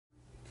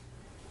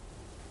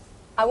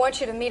I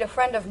want you to meet a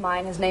friend of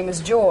mine. His name is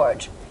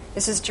George.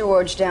 This is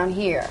George down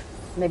here.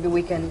 Maybe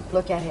we can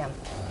look at him.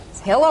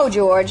 Hello,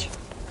 George.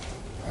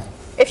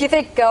 If you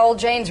think old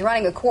Jane's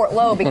running a court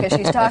low because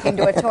she's talking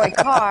to a toy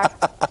car,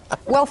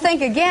 well,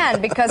 think again,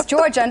 because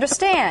George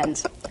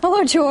understands.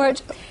 Hello,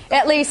 George.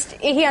 At least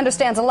he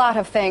understands a lot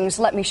of things.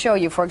 Let me show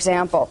you, for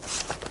example.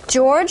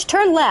 George,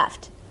 turn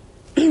left.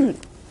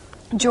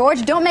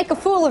 George, don't make a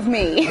fool of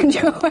me.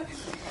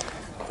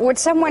 Would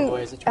someone...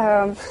 Boy, is it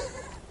George?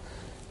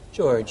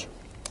 George.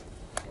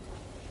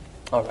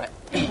 All right.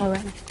 All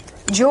right.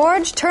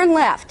 George, turn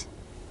left.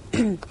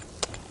 George.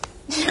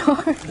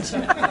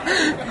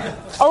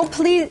 Oh,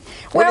 please.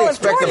 What do you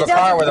expect of a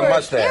car with a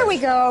mustache? There we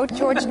go.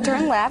 George,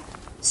 turn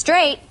left.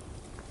 Straight.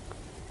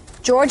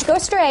 George, go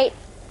straight.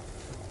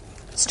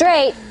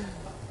 Straight.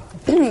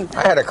 I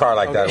had a car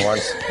like that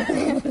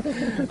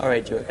once. All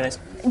right, George. Can I...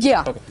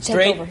 Yeah. Okay. Take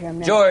Straight. over here,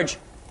 George.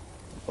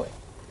 Boy.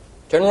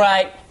 Turn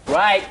right.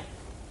 Right.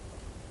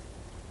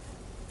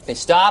 Okay,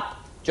 stop.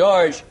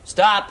 George,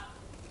 stop.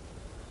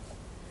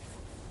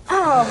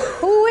 Oh,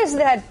 who is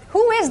that?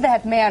 Who is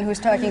that man who's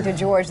talking to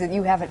George that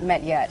you haven't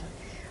met yet?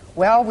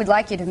 Well, we'd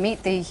like you to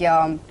meet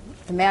the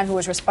man who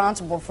was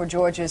responsible for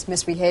George's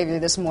misbehavior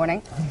this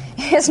morning.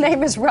 His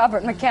name is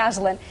Robert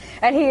McCaslin,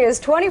 and he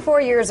is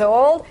 24 years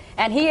old,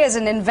 and he is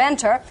an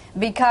inventor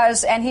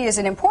and he is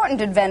an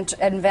important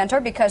inventor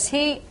because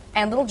he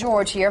and little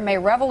George here may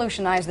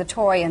revolutionize the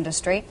toy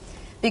industry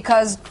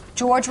because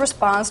George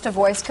responds to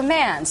voice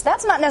commands.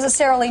 That's not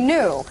necessarily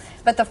new,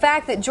 but the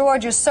fact that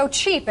George is so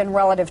cheap in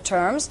relative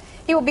terms,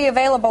 he will be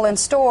available in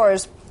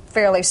stores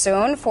fairly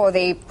soon for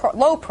the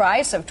low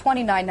price of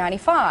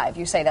 $29.95.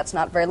 You say that's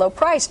not very low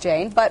price,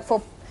 Jane, but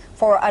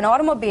for an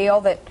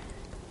automobile that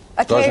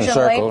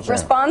occasionally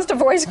responds to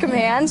voice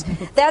commands,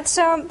 that's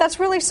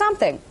really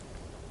something.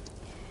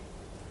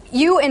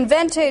 You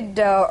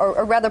invented,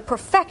 or rather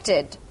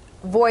perfected,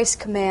 voice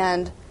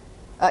command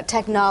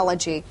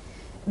technology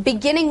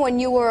beginning when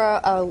you were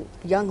a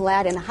young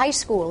lad in high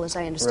school, as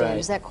I understand. Right.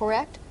 Is that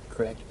correct?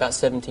 Correct. About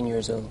 17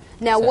 years old.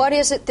 Now, what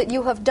is it that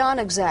you have done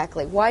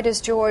exactly? Why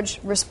does George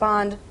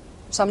respond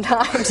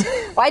sometimes?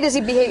 Why does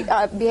he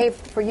behave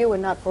for you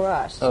and not for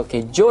us?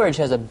 Okay, George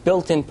has a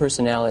built-in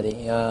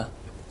personality. If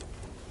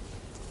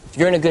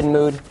you're in a good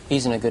mood,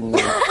 he's in a good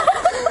mood.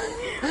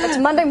 It's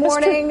Monday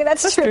morning.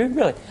 That's true.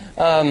 Really.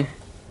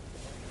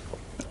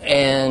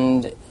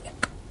 And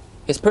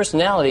his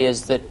personality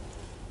is that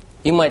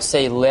you might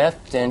say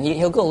left, and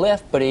he'll go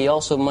left, but he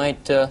also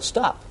might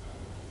stop.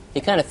 He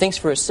kind of thinks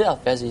for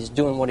himself as he's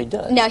doing what he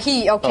does. Now,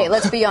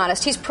 let's be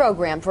honest. He's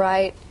programmed,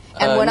 right?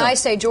 And when no. I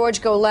say,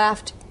 George, go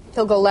left,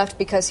 he'll go left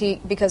because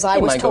I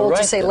was told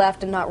to say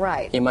left and not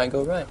right. He might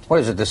go right.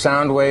 What is it, the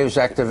sound waves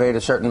activate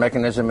a certain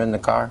mechanism in the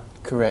car?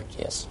 Correct,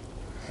 yes.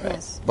 Right.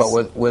 Yes.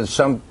 But with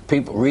some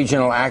people,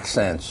 regional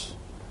accents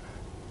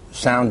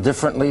sound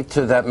differently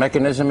to that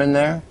mechanism in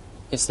there?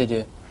 Yes, they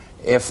do.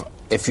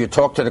 If you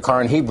talk to the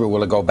car in Hebrew,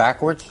 will it go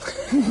backwards?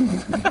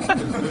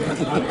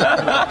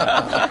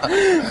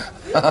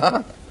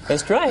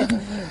 Let's try it.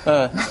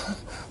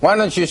 Why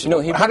don't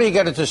you... how do you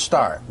get it to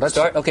start?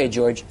 Start? Okay,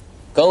 George.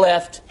 Go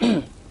left.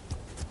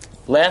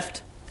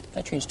 Left.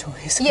 I changed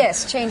toys.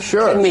 Yes, change.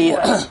 Sure. Me.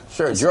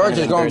 Sure. George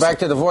is going back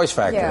to the voice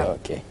factory. Yeah.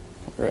 Okay.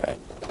 Right.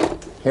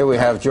 Here we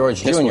have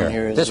George This Jr. one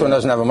here is, This one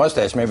doesn't have a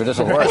mustache. Maybe this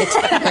will work.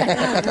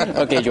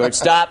 Okay, George,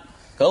 stop.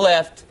 Go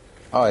left.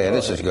 Oh, yeah,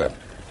 this is good.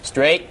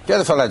 Straight. The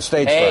other fellow had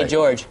stage Hey, fright.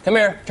 George, come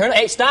here. Turn.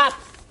 Hey, stop.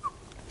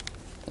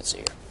 Let's see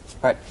here.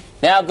 All right.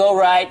 Now go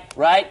right.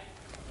 Right.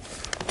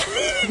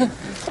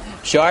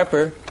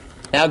 Sharper.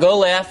 Now go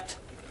left.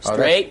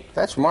 Straight. Oh,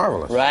 that's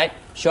marvelous. Right.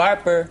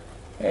 Sharper.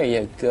 There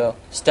you go.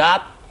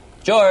 Stop.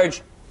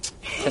 George.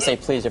 I say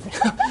please every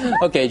time.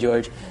 Okay,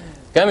 George.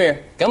 Come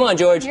here. Come on,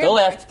 George. Go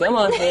left. Come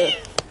on.